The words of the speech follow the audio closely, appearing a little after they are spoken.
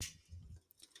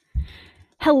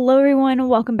Hello, everyone.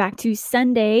 Welcome back to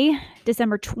Sunday,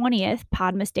 December 20th,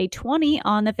 Podmas Day 20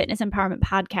 on the Fitness Empowerment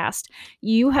Podcast.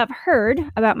 You have heard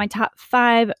about my top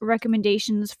 5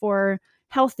 recommendations for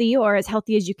healthy or as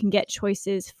healthy as you can get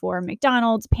choices for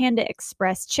McDonald's, Panda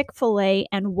Express, Chick-fil-A,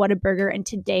 and Whataburger. And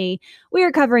today we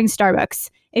are covering Starbucks,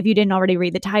 if you didn't already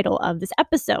read the title of this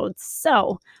episode.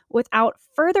 So without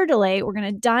further delay, we're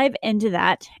going to dive into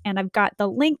that. And I've got the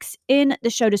links in the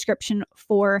show description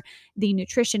for the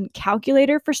nutrition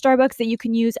calculator for Starbucks that you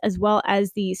can use, as well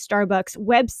as the Starbucks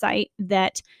website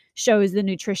that shows the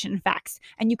nutrition facts.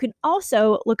 And you can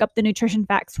also look up the nutrition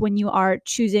facts when you are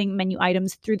choosing menu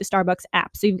items through the Starbucks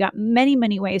app. So you've got many,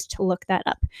 many ways to look that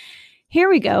up. Here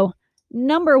we go.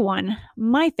 Number 1,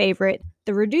 my favorite,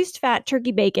 the reduced fat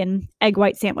turkey bacon egg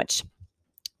white sandwich.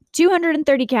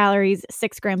 230 calories,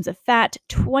 6 grams of fat,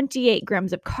 28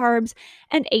 grams of carbs,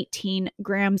 and 18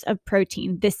 grams of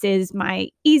protein. This is my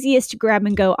easiest grab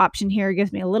and go option here. It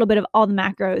gives me a little bit of all the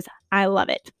macros. I love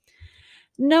it.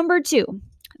 Number 2,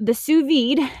 the sous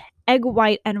vide egg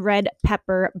white and red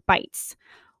pepper bites.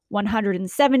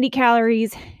 170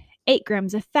 calories, 8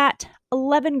 grams of fat,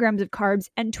 11 grams of carbs,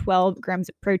 and 12 grams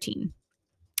of protein.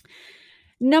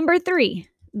 Number 3,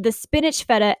 the spinach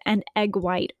feta and egg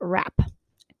white wrap.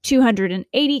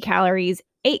 280 calories,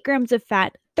 8 grams of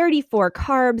fat, 34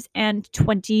 carbs, and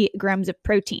 20 grams of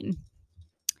protein.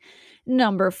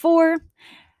 Number 4,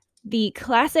 the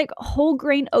classic whole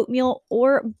grain oatmeal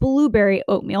or blueberry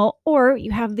oatmeal, or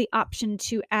you have the option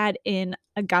to add in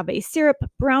agave syrup,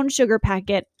 brown sugar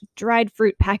packet, dried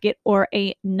fruit packet, or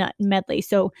a nut medley.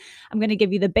 So I'm going to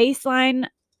give you the baseline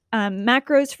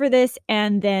macros for this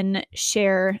and then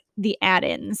share the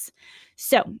add-ins.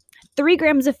 So 3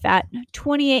 grams of fat,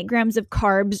 28 grams of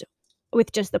carbs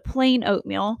with just the plain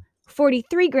oatmeal,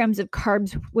 43 grams of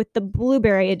carbs with the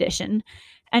blueberry edition,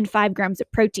 and 5 grams of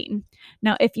protein.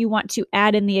 Now, if you want to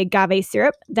add in the agave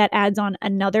syrup, that adds on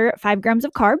another 5 grams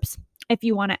of carbs. If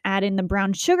you want to add in the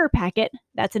brown sugar packet,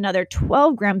 that's another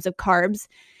 12 grams of carbs.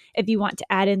 If you want to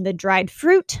add in the dried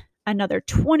fruit, another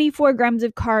 24 grams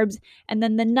of carbs, and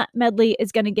then the nut medley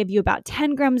is going to give you about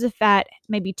 10 grams of fat,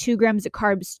 maybe 2 grams of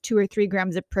carbs, 2 or 3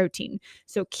 grams of protein.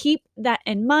 So keep that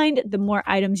in mind. The more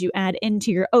items you add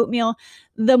into your oatmeal,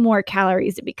 the more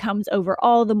calories it becomes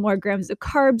overall, the more grams of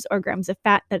carbs or grams of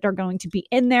fat that are going to be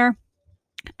in there.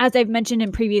 As I've mentioned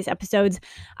in previous episodes,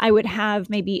 I would have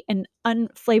maybe an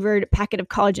unflavored packet of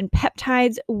collagen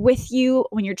peptides with you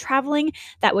when you're traveling.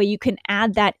 That way you can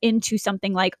add that into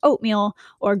something like oatmeal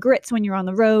or grits when you're on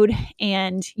the road,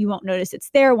 and you won't notice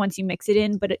it's there once you mix it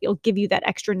in, but it'll give you that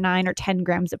extra 9 or 10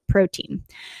 grams of protein.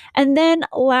 And then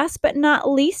last but not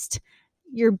least,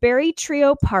 your berry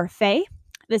trio parfait.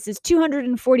 This is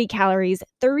 240 calories,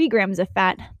 3 grams of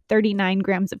fat, 39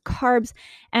 grams of carbs,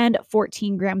 and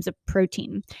 14 grams of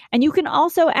protein. And you can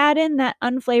also add in that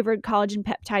unflavored collagen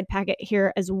peptide packet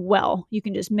here as well. You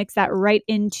can just mix that right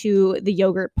into the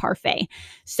yogurt parfait.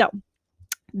 So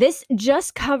this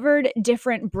just covered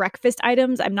different breakfast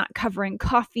items. I'm not covering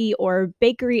coffee or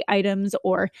bakery items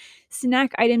or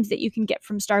snack items that you can get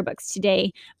from Starbucks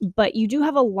today, but you do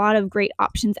have a lot of great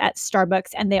options at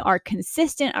Starbucks, and they are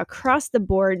consistent across the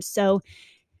board.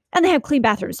 And they have clean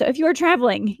bathrooms. So if you are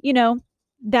traveling,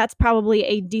 that's probably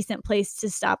a decent place to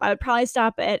stop. I would probably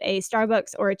stop at a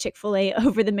Starbucks or a Chick-fil-A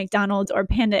over the McDonald's or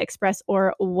Panda Express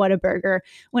or Whataburger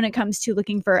when it comes to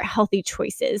looking for healthy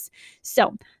choices.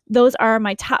 So those are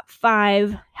my top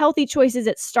 5 healthy choices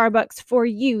at Starbucks for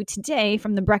you today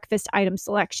from the breakfast item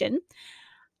selection.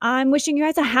 I'm wishing you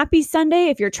guys a happy Sunday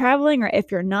if you're traveling or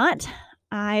if you're not.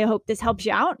 I hope this helps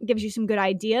you out, gives you some good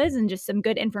ideas and just some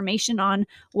good information on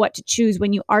what to choose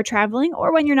when you are traveling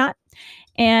or when you're not.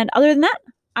 And other than that,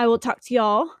 I will talk to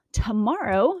y'all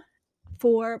tomorrow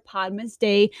for Podmas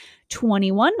Day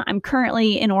 21. I'm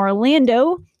currently in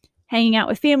Orlando hanging out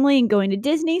with family and going to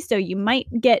Disney, so you might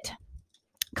get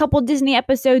a couple Disney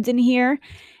episodes in here,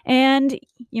 and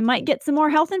you might get some more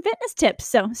health and fitness tips.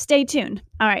 So stay tuned.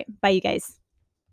 All right, bye you guys.